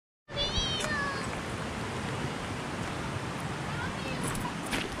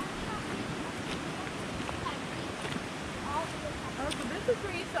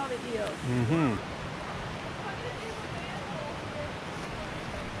Mm-hmm.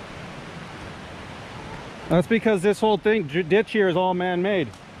 That's because this whole ditch here is all man-made.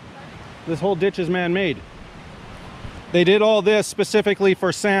 This whole ditch is man-made. They did all this specifically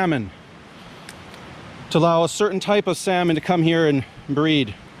for salmon, to allow a certain type of salmon to come here and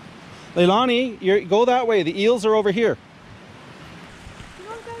breed. Leilani, go that way. The eels are over here. You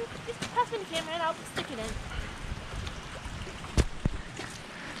know, guys, just pass me the camera and I'll just stick it in.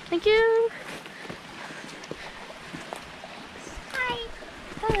 Thank you. Hi.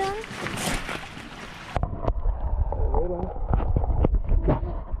 Hello.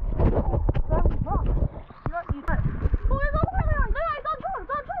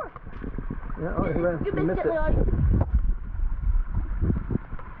 Yeah, oh, you missed it.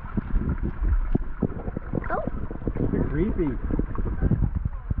 Oh. You're creepy.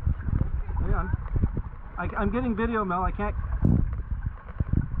 Hang on. I'm getting video, Mel. I can't.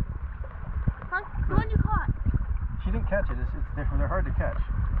 Huh? The one you caught. She didn't catch it. They're hard to catch.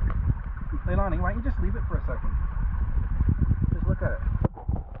 Leilani, why don't you just leave it for a second? Just look at it.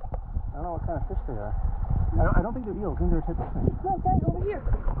 I don't know what kind of fish they are. I don't think they're eels. I think they're a type of fish. No, guys, over here.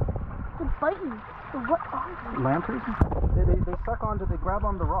 They're biting. So what are they? Lampreys? They suck onto, they grab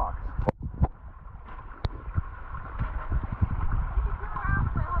on the rocks.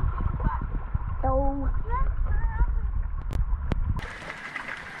 No.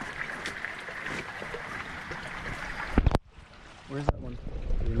 Where's that one?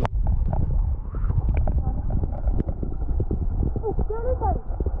 Oh, there it is.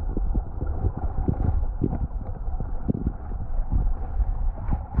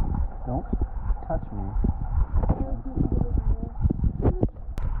 Don't touch me.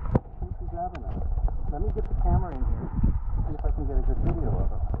 She's grabbing it. Let me get the camera in here. See if I can get a good video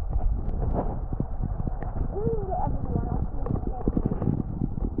of it. You can get everyone else.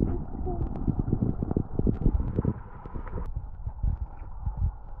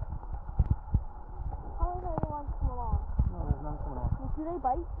 How is everyone coming along? No, there's none coming off. Do they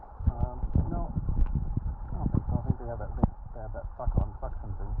bite? No. I don't think so. I think they have that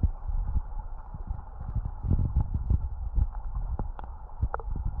suction thing.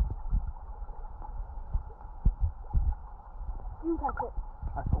 You touch it.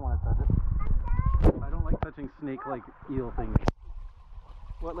 I don't want to touch it. I don't like touching snake-like eel things.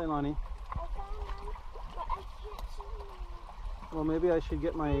 What, Leilani? I found one, but I can't see them. Well, maybe I should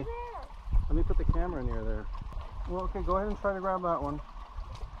get my... Let me put the camera near there. Well, okay, go ahead and try to grab that one.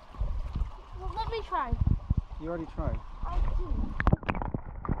 Well, let me try. You already tried. I do.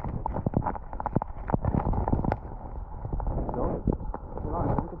 Go.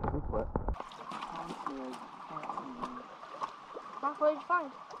 Leilani, don't get the beak wet. Halfway is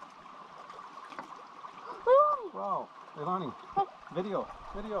fine. Wow, Leilani, video.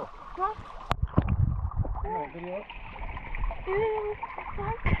 What? No, video. There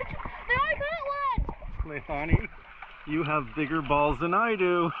I got one! Leilani, you have bigger balls than I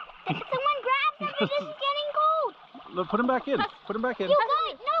do. Someone grab them, this is getting cold. Look, put him back in. Put him back in. You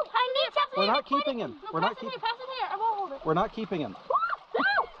got it. No, I need something. We're not keeping him. No, pass it here. I won't hold it. We're not keeping him.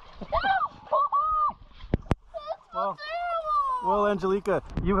 No! Well, Angelica,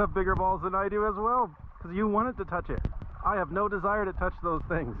 you have bigger balls than I do as well, because you wanted to touch it. I have no desire to touch those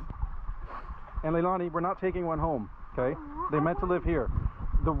things. And Leilani, we're not taking one home, okay? They meant to live here.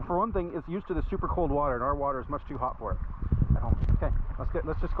 For one thing, it's used to the super cold water, and our water is much too hot for it at home. Okay,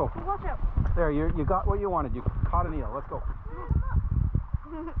 let's just go. Watch out. There, you got what you wanted. You caught an eel. Let's go.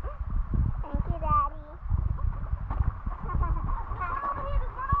 Thank you, Daddy.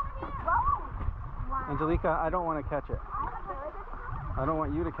 Angelica, I don't want to catch it. I don't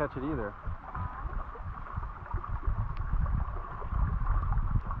want you to catch it either.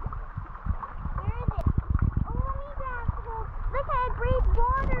 Where is it? Oh, look, it breathes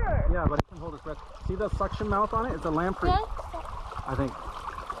water. Yeah, but it can hold its breath. See the suction mouth on it? It's a lamprey. Yes. I think.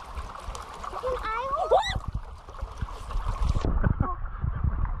 Can I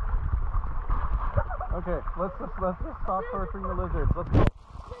Okay, let's just stop torturing the lizards. Let's go.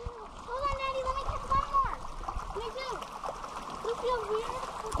 Hold on, Daddy. Let me catch one more. Me too. This feels weird.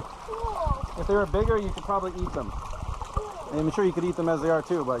 Cool. If they were bigger, you could probably eat them. And I'm sure you could eat them as they are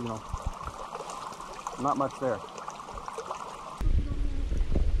too, but you know, not much there.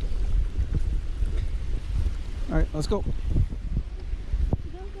 All right, let's go.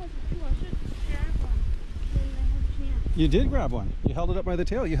 You did grab one. You held it up by the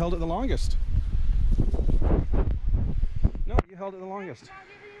tail. You held it the longest. No, you held it the longest.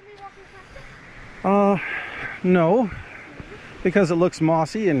 No. Because it looks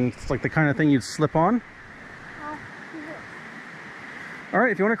mossy and it's like the kind of thing you'd slip on. All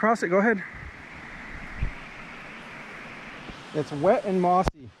right, if you want to cross it, go ahead. It's wet and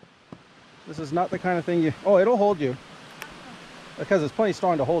mossy. This is not the kind of thing you... Oh, it'll hold you. Because it's plenty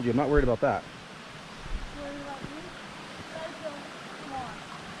strong to hold you. I'm not worried about that.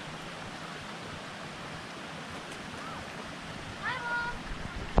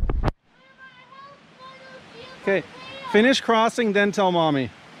 Okay, finish crossing, then tell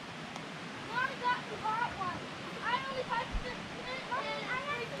Mommy.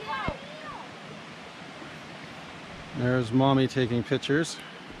 There's Mommy taking pictures.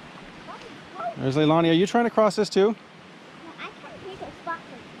 There's Leilani. Are you trying to cross this too? I can't take a spot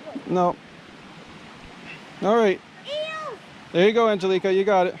for you. No. All right. Eels! There you go, Angelica. You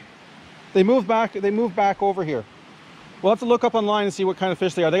got it. They move back. They move back over here. We'll have to look up online and see what kind of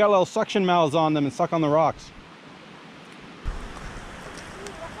fish they are. They got little suction mouths on them and suck on the rocks.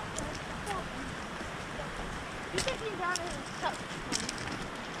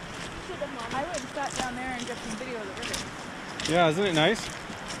 I would have sat down there and get some video of the river. Yeah, isn't it nice?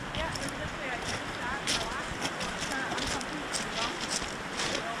 Yeah, it was this way. I just sat and relaxed. Kind of uncomfortable.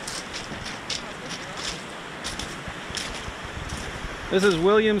 This is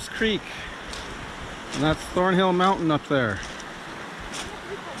Williams Creek. And that's Thornhill Mountain up there.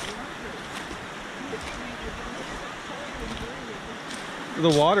 The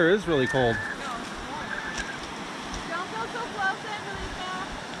water is really cold. Don't go so close, Angelica.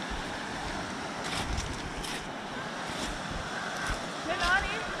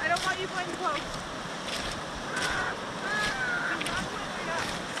 Leilani, I don't want you going close. Do not go straight up.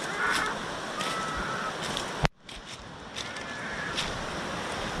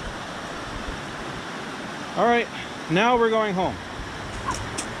 All right, now we're going home.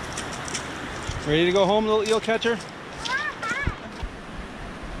 Ready to go home, little eel catcher?